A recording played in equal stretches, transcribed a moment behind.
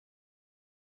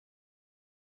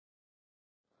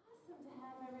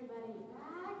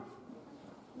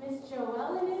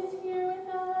Joellen is here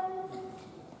with us.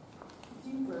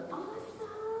 Super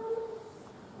awesome.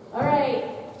 All right,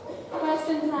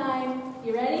 question time.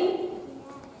 You ready?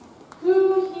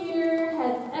 Who here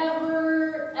has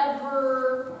ever,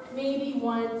 maybe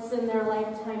once in their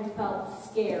lifetime felt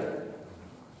scared?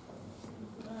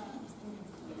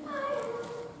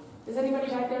 Is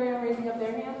anybody back there raising up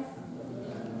their hands?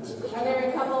 Are there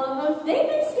a couple of them? They've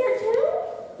been scared too?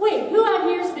 Wait, who out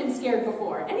here's been scared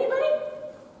before? Anybody?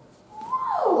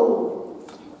 Whoa!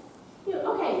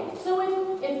 Okay, so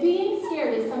if being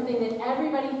scared is something that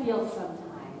everybody feels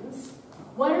sometimes,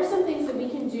 what are some things that we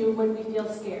can do when we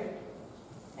feel scared?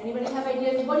 Anybody have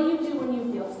ideas? What do you do when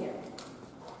you feel scared?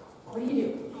 What do you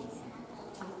do?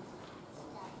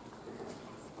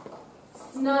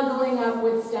 Snuggling up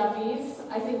with stuffies.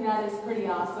 I think that is pretty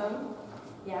awesome.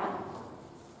 Yeah?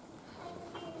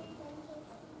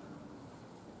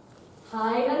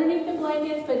 Hide underneath the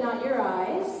blankets, but not your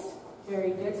eyes.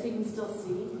 Very good, so you can still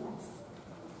see. Yes.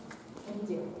 What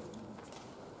do you do?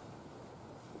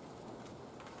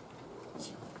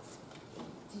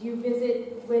 Do you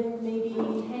visit with, maybe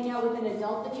hang out with an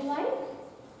adult that you like?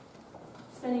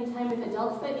 Spending time with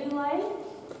adults that you like?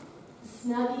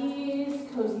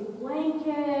 Snuggies, cozy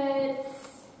blankets.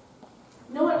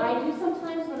 You know what I do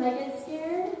sometimes when I get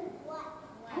scared? What?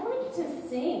 I like to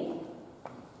sing.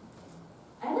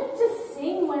 I like to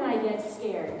sing when I get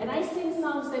scared. And I sing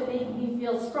songs that make me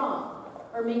feel strong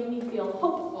or make me feel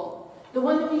hopeful. The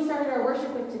one that we started our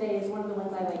worship with today is one of the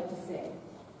ones I like to sing.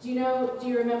 Do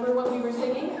you remember what we were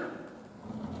singing?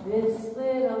 This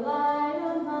little light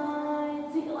of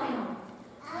mine. Sing it loud.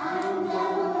 I'm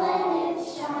gonna let it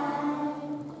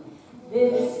shine.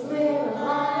 This little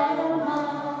light of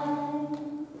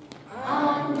mine.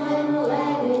 I'm gonna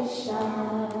let it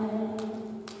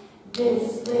shine.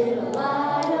 This little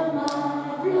light of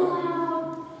mine. Real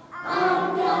loud.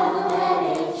 I'm gonna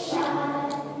let it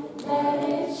shine. Let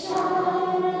it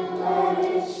shine. Let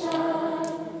it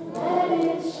shine. Let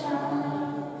it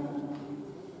shine.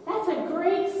 That's a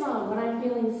great song when I'm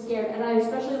feeling scared. And I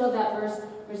especially love that verse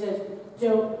where it says,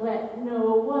 don't let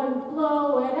no one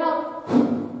blow it out.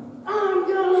 I'm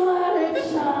gonna let it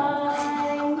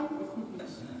shine.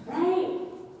 Right?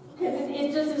 Because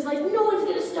it just is like, no one's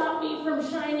gonna stop me from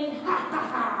shining. Ha ha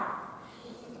ha.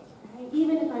 Right?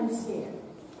 Even if I'm scared.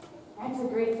 That's a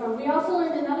great song. We also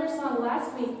learned another song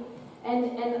last week,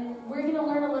 and we're gonna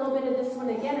learn a little bit of this one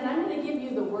again, and I'm gonna give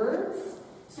you the words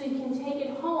so you can take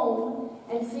it home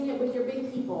and sing it with your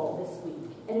big people this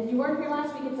week. And if you weren't here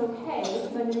last week, it's okay, because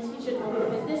I'm going to teach it a little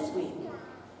bit this week.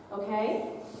 Okay?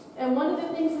 And one of the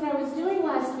things that I was doing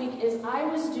last week is I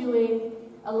was doing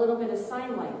a little bit of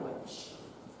sign language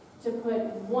to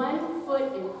put one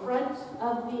foot in front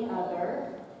of the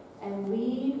other and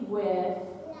lead with,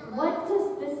 what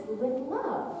does this, with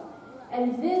love?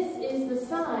 And this is the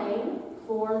sign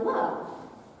for love.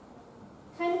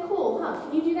 Kind of cool, huh?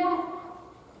 Can you do that?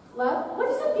 Love? What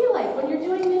does it feel like when you're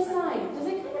doing this sign? Does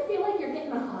it kind of feel like you're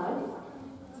getting a hug?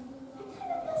 It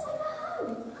kind of feels like a hug,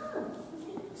 huh?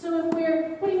 So if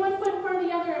we're putting one foot in front of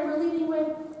the other and we're leading with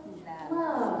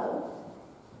love,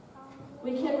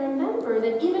 we can remember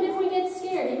that even if we get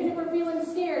scared, even if we're feeling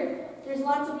scared, there's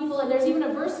lots of people, and there's even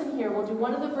a verse in here. We'll do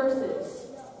one of the verses,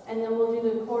 and then we'll do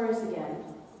the chorus again.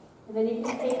 And then you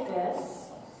can take this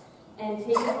and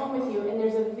take it home with you. And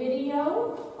there's a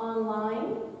video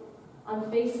online on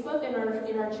Facebook and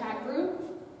in our chat group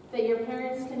that your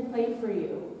parents can play for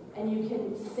you. And you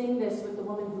can sing this with the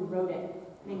woman who wrote it.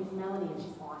 Her name is Melanie, and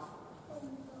she's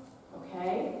awesome.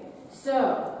 Okay?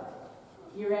 So,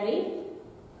 you ready?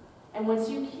 And once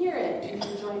you hear it, you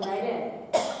can join right in.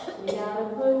 You gotta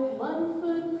put one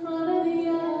foot in front of the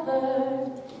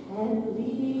other and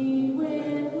lead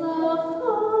with love.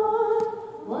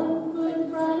 One foot in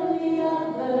front of the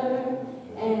other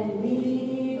and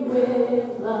lead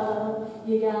with love.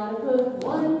 You gotta put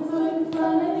one foot in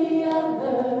front of the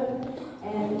other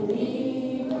and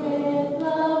lead with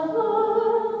love.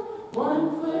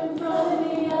 One foot in front of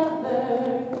the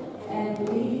other and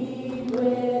lead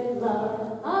with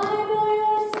love. I know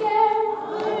you're scared,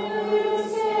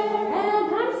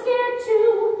 and I'm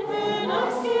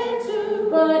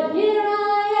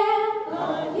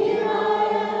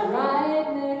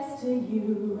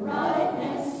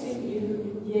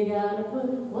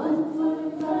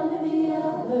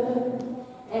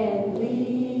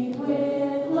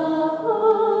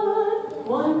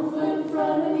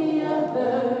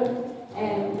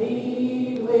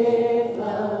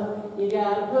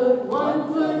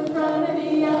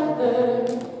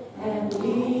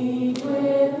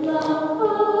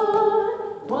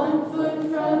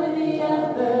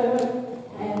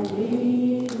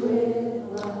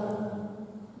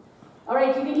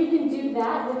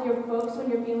voice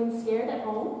when you're feeling scared at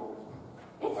home?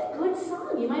 It's a good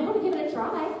song. You might want to give it a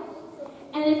try.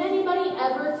 And if anybody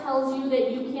ever tells you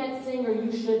that you can't sing or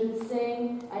you shouldn't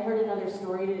sing, I heard another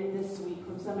story this week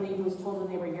from somebody who was told when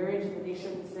they were your age that they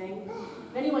shouldn't sing.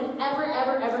 If anyone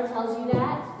ever tells you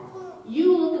that,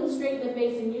 you look them straight in the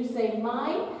face and you say,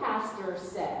 my pastor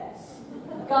says,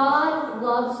 God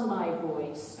loves my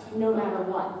voice no matter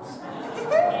what.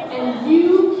 And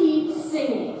you keep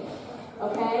singing.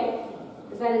 Okay?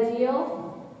 Is that a deal?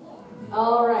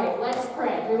 All right, let's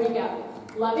pray. Here we go.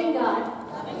 Loving God,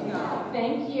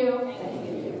 thank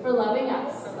you for loving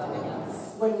us.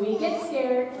 When we get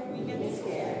scared,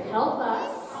 help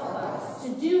us to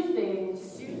do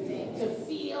things to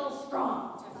feel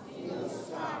strong.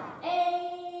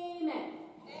 Amen.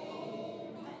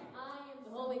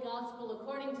 The Holy Gospel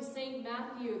according to St.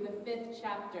 Matthew, the 5th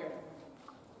chapter.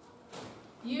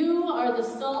 You are the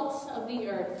salt of the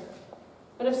earth.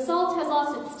 But if salt has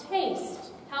lost its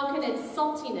taste, how can its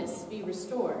saltiness be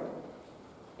restored?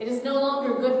 It is no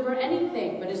longer good for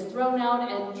anything, but is thrown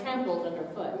out and trampled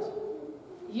underfoot.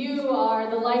 You are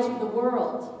the light of the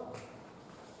world.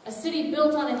 A city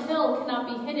built on a hill cannot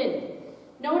be hidden.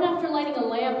 No one after lighting a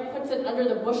lamp puts it under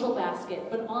the bushel basket,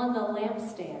 but on the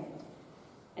lampstand.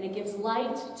 And it gives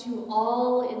light to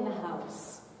all in the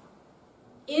house.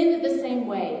 In the same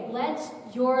way, let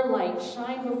your light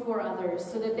shine before others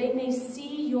so that they may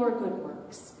see your good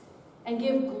works and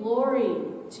give glory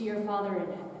to your Father in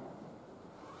heaven.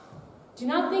 Do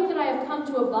not think that I have come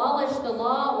to abolish the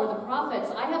law or the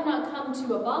prophets. I have not come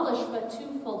to abolish, but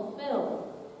to fulfill.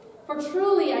 For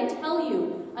truly I tell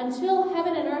you, until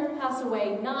heaven and earth pass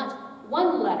away, not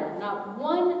one letter, not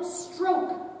one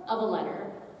stroke of a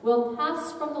letter will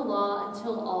pass from the law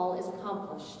until all is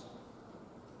accomplished.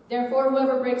 Therefore,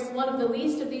 whoever breaks one of the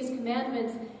least of these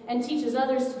commandments and teaches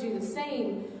others to do the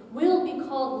same will be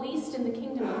called least in the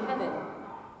kingdom of heaven.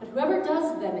 But whoever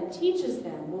does them and teaches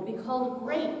them will be called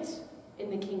great in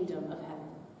the kingdom of heaven.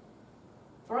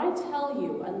 For I tell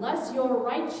you, unless your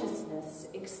righteousness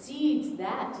exceeds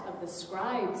that of the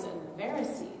scribes and the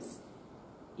Pharisees,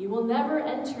 you will never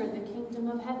enter the kingdom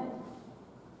of heaven.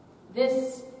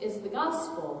 This is the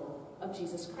gospel of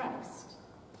Jesus Christ.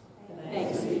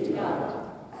 Thanks be to God.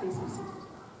 Please be seated.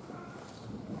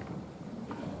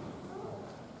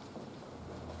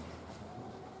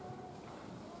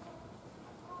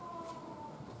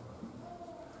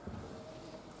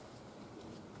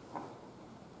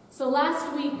 So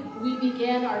last week, we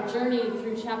began our journey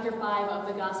through chapter 5 of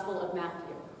the Gospel of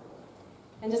Matthew.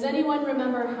 And does anyone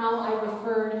remember how I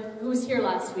referred, who was here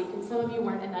last week, and some of you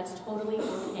weren't, and that's totally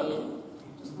okay.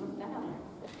 Just want that out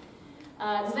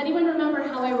there. Does anyone remember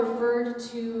how I referred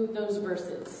to those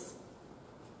verses?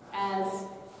 As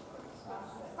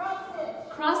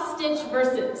cross-stitch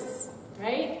verses,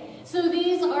 right? So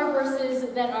these are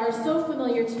verses that are so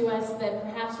familiar to us that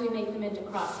perhaps we make them into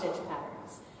cross-stitch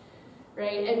patterns,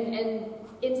 right? And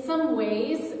in some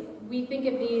ways, we think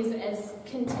of these as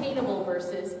containable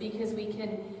verses because we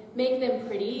can make them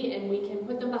pretty and we can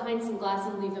put them behind some glass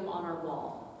and leave them on our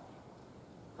wall.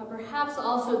 But perhaps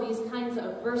also these kinds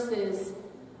of verses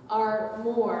are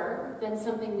more than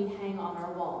something we hang on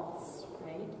our walls,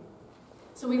 right?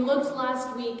 So we looked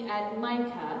last week at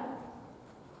Micah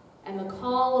and the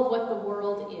call of what the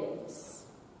world is.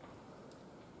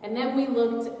 And then we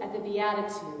looked at the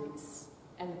Beatitudes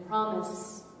and the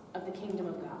promise of the kingdom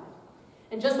of God.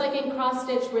 And just like in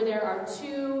cross-stitch, where there are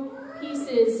two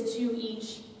pieces to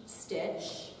each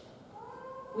stitch,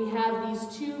 we have these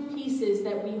two pieces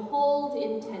that we hold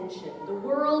in tension. The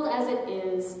world as it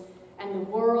is, and the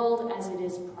world as it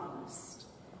is promised.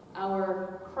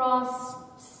 Our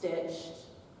cross-stitched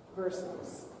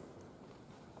verses.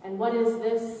 And what is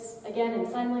this, again, in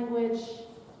sign language?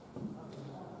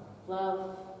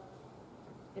 Love.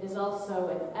 It is also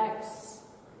an X,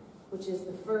 which is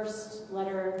the first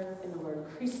letter in the word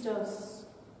Christos,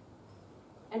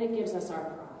 and it gives us our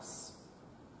cross.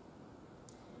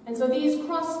 And so these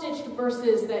cross-stitched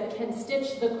verses that can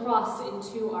stitch the cross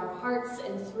into our hearts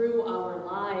and through our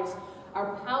lives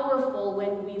are powerful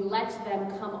when we let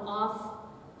them come off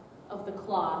of the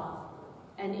cloth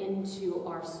and into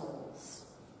our souls.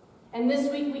 And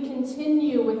this week we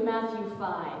continue with Matthew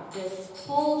 5, this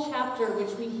whole chapter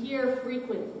which we hear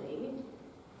frequently.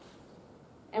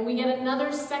 And we get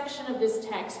another section of this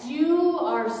text. You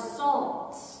are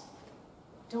salt.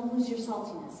 Don't lose your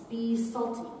saltiness. Be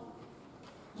salty.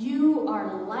 You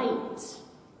are light.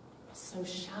 So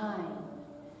shine.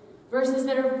 Verses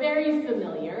that are very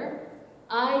familiar.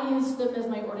 I use them as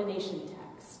my ordination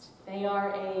text. They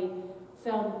are a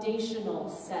foundational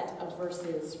set of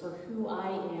verses for who I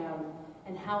am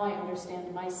and how I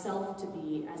understand myself to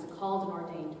be as a called and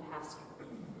ordained pastor.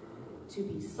 To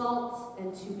be salt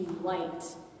and to be light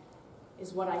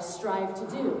is what I strive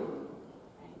to do.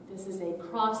 Right? This is a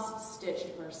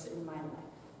cross-stitched verse in my life.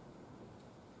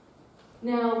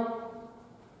 Now,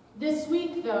 this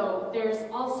week, though,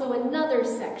 there's also another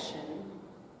section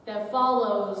that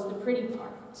follows the pretty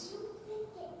part.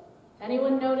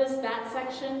 Anyone notice that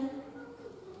section?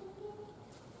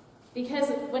 Because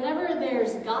whenever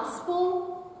there's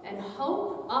gospel and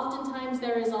hope, oftentimes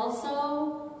there is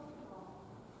also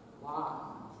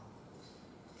law.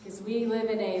 Because we live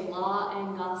in a law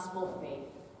and gospel faith.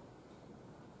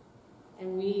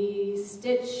 And we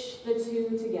stitch the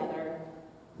two together.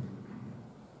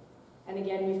 And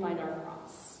again, we find our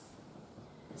cross.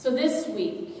 So this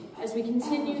week, as we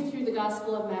continue through the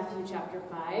Gospel of Matthew chapter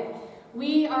 5,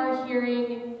 we are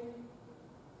hearing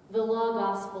the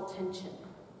law-gospel tension.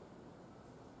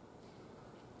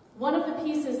 One of the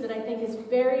pieces that I think is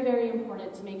very, very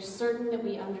important to make certain that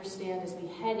we understand as we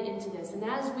head into this, and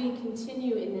as we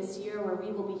continue in this year where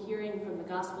we will be hearing from the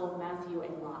Gospel of Matthew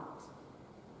a lot,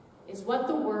 is what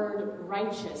the word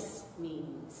righteous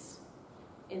means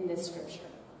in this scripture.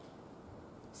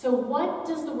 So what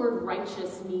does the word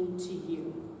righteous mean to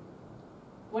you?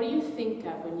 What do you think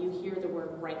of when you hear the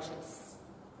word righteous?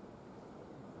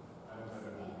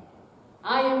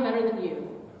 I am better than you.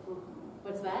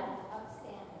 What's that?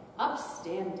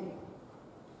 Upstanding.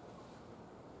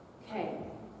 Okay.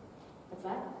 What's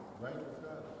that? Right with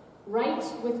God.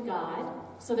 Right with God.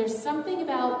 So there's something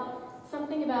about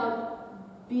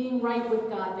being right with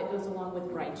God that goes along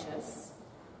with righteous.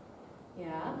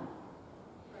 Yeah.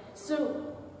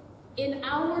 So in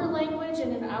our language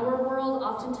and in our world,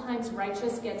 oftentimes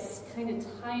righteous gets kind of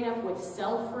tied up with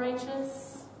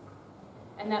self-righteous.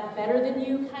 And that better than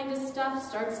you kind of stuff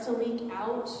starts to leak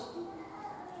out.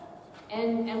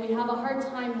 And we have a hard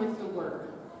time with the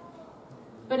word.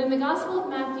 But in the Gospel of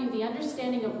Matthew, the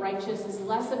understanding of righteous is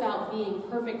less about being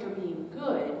perfect or being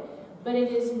good, but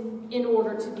it is in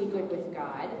order to be good with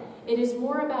God. It is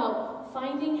more about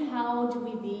finding how do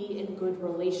we be in good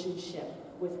relationship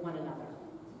with one another.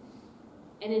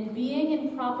 And in being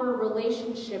in proper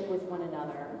relationship with one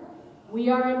another, we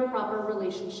are in proper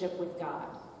relationship with God.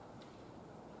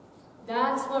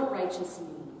 That's what righteous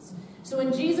means. So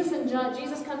when Jesus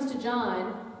comes to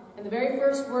John, and the very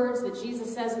first words that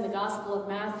Jesus says in the Gospel of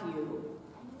Matthew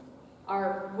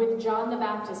are with John the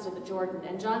Baptist at the Jordan.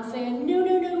 And John's saying, no,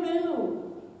 no, no,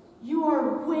 no. You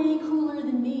are way cooler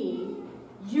than me.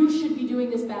 You should be doing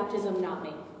this baptism, not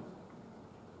me.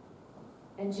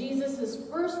 And Jesus'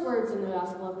 first words in the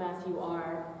Gospel of Matthew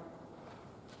are,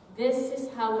 this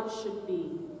is how it should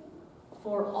be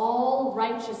for all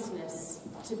righteousness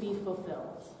to be fulfilled.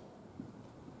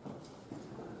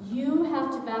 You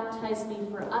have to baptize me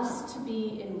for us to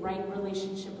be in right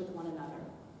relationship with one another.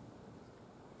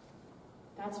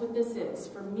 That's what this is.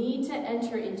 For me to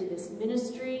enter into this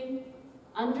ministry,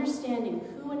 understanding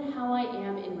who and how I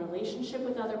am in relationship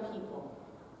with other people,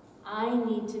 I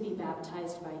need to be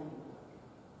baptized by you.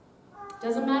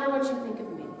 Doesn't matter what you think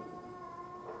of me.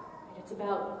 It's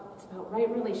about right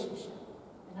relationship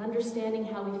and understanding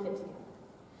how we fit together.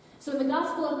 So in the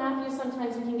Gospel of Matthew,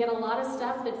 sometimes we can get a lot of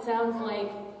stuff that sounds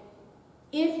like,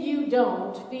 if you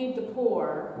don't feed the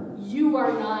poor, you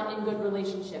are not in good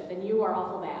relationship, then you are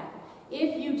awful bad.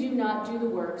 If you do not do the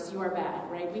works, you are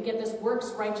bad, right? We get this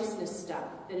works righteousness stuff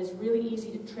that is really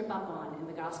easy to trip up on in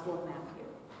the Gospel of Matthew.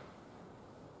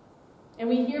 And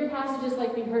we hear passages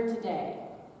like we heard today.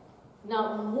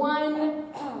 Not one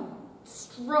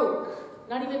stroke,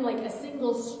 not even like a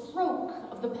single stroke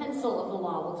of the pencil of the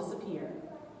law will disappear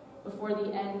before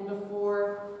the end,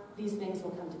 before these things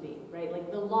will come to be, right?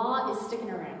 Like the law is sticking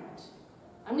around.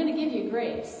 I'm going to give you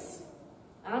grace,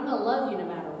 and I'm going to love you no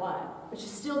matter what, but you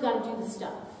still got to do the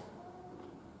stuff.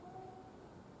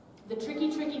 The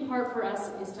tricky part for us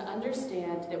is to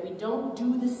understand that we don't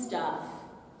do the stuff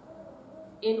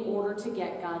in order to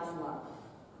get God's love.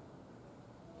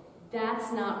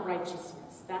 That's not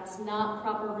righteousness. That's not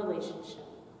proper relationship.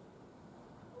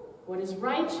 What is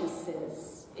righteous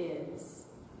is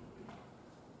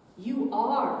you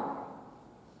are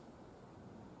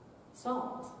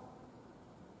salt.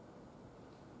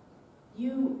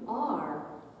 You are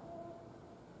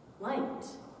light.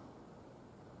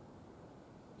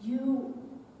 You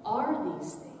are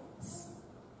these things.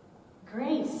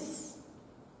 Grace,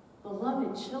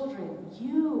 beloved children,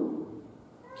 you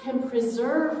can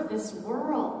preserve this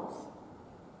world.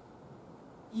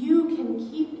 You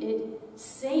can keep it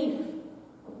safe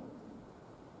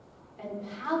and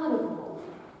palatable.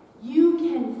 You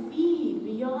can feed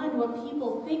beyond what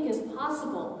people think is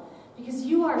possible. because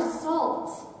you are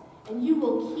salt and you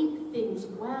will keep things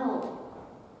well.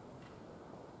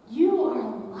 You are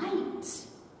light.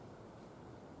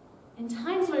 In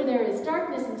times where there is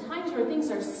darkness, in times where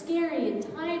things are scary, in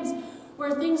times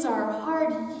where things are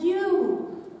hard,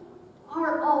 you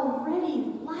are already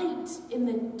light in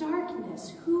the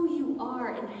darkness. Who you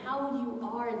are and how you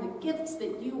are and the gifts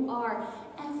that you are,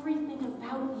 everything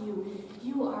about you,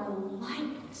 you are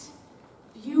light,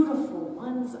 beautiful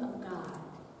ones of God.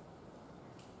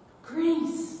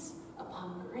 Grace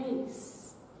upon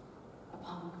grace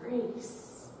upon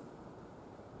grace.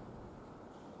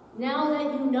 Now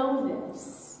that you know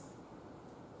this,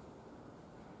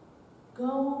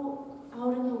 go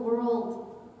out in the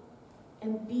world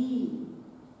and be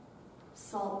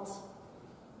salt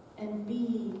and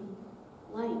be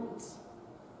light.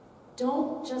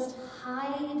 Don't just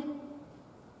hide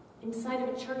inside of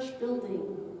a church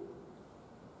building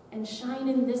and shine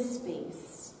in this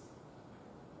space.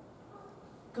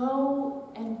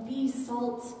 Go and be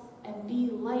salt and be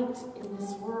light in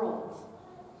this world.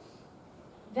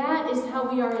 That is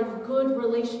how we are in good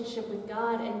relationship with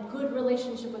God and good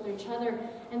relationship with each other.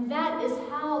 And that is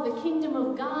how the kingdom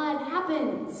of God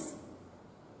happens.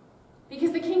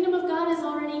 Because the kingdom of God is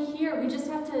already here. We just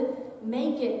have to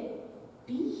make it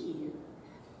be here.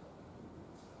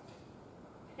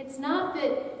 It's not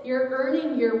that you're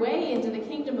earning your way into the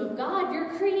kingdom of God.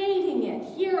 You're creating it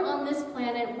here on this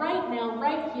planet, right now,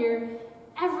 right here,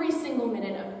 every single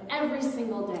minute of every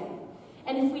single day.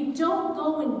 And if we don't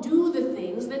go and do the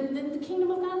things, then the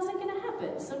kingdom of God isn't going to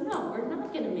happen. So no, we're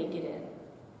not going to make it in.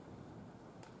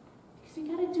 Because we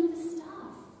got to do the stuff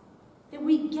that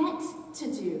we get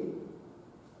to do.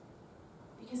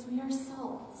 Because we are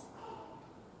salt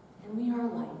and we are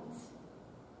light.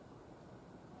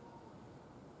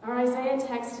 Our Isaiah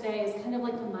text today is kind of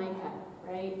like the Micah,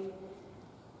 right?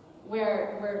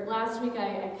 Where last week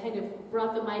I kind of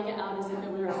brought the Micah out as if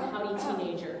it were a pouty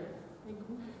teenager.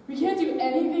 We can't do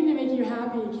anything to make you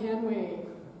happy, can we?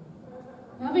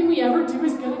 Nothing we ever do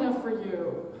is good enough for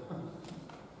you.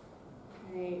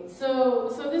 Right. So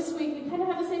this week we kind of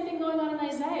have the same thing going on in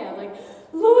Isaiah. Like,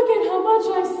 look at how much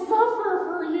I suffer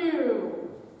for you.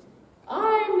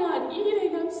 I'm not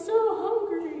eating, I'm so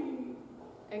hungry.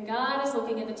 And God is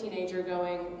looking at the teenager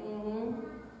going,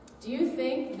 do you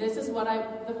think this is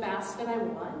the fast that I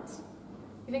want?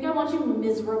 You think I want you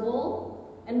miserable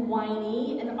and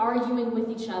whiny and arguing with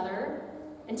each other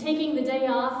and taking the day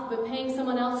off but paying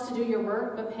someone else to do your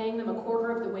work but paying them a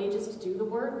quarter of the wages to do the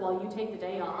work while you take the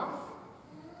day off?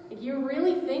 Like, you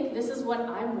really think this is what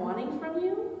I'm wanting from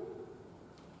you?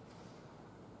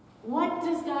 What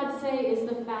does God say is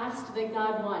the fast that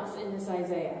God wants in this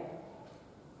Isaiah?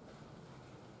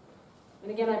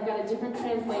 And again, I've got a different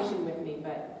translation with me,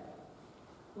 but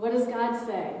what does God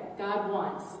say God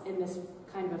wants in this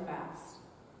kind of a fast?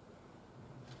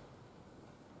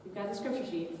 You've got the scripture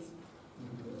sheets.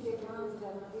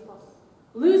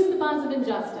 Loose the bonds of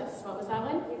injustice. What was that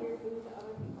one? Give your food to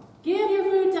other people. Give your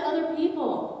food to other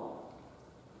people.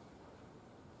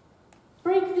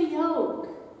 Break the yoke.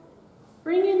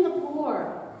 Bring in the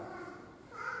poor.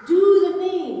 Do the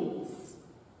things.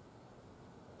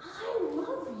 I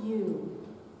love you.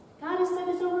 God has said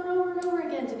this over and over and over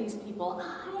again to these people.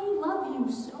 I love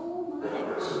you so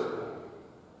much.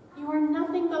 You are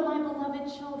nothing but my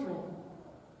beloved children.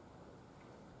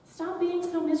 Stop being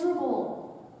so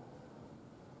miserable.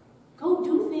 Go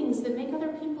do things that make other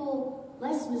people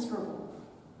less miserable.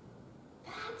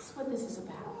 That's what this is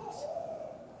about.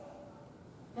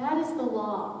 That is the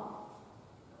law.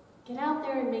 Get out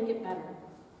there and make it better.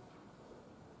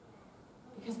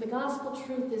 Because the gospel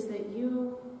truth is that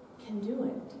you can do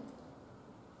it.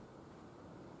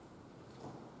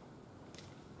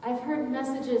 I've heard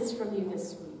messages from you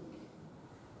this week.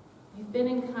 We've been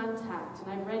in contact,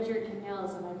 and I've read your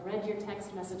emails, and I've read your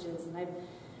text messages, and I've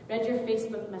read your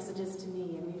Facebook messages to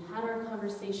me, and we've had our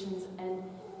conversations, and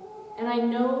I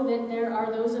know that there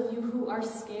are those of you who are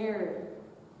scared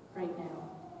right now.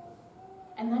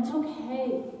 And that's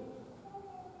okay.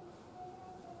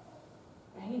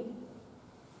 Right?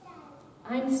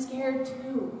 I'm scared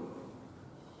too.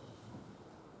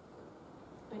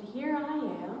 But here I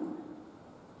am,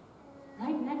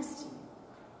 right next to you.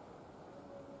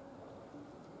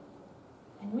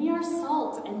 And we are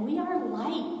salt, and we are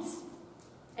light.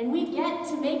 And we get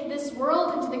to make this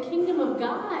world into the kingdom of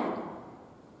God.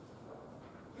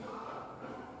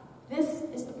 This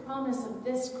is the promise of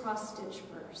this cross-stitch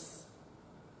verse.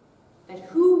 That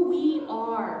who we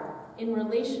are in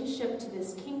relationship to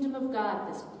this kingdom of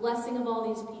God, this blessing of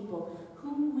all these people,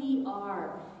 who we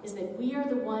are is that we are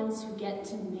the ones who get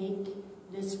to make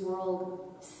this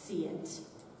world see it.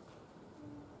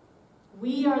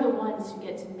 We are the ones who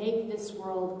get to make this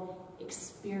world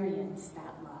experience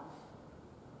that love.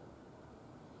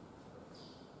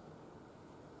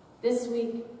 This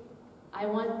week, I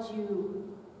want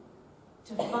you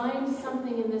to find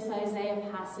something in this Isaiah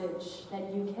passage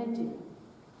that you can do.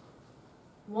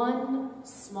 One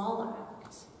small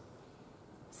act,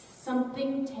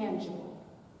 something tangible,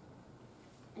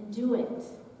 and do it.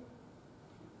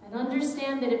 And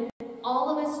understand that if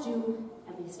all of us do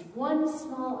at least one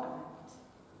small act,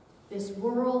 this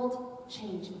world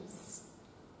changes.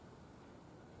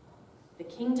 The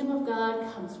kingdom of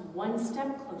God comes one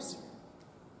step closer.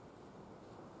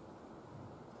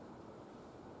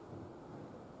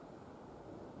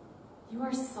 You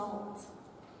are salt.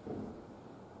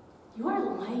 You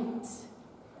are light.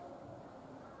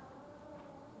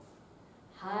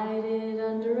 Hide it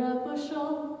under a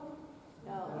bushel.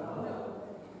 No.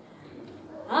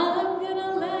 I'm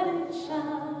gonna let it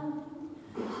shine.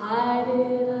 Hide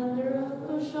it under a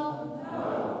bushel.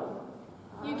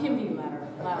 No. You can be louder.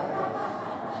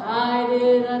 Hide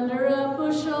it under a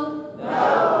bushel.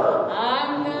 No.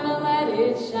 I'm gonna let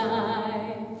it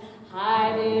shine.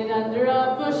 Hide it under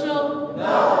a bushel.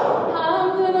 No.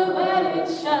 I'm gonna let it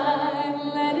shine.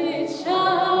 Let it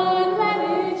shine. Let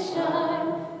it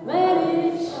shine. Let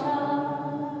it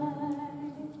shine.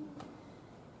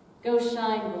 Go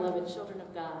shine, beloved children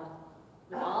of God,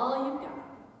 with all you've got.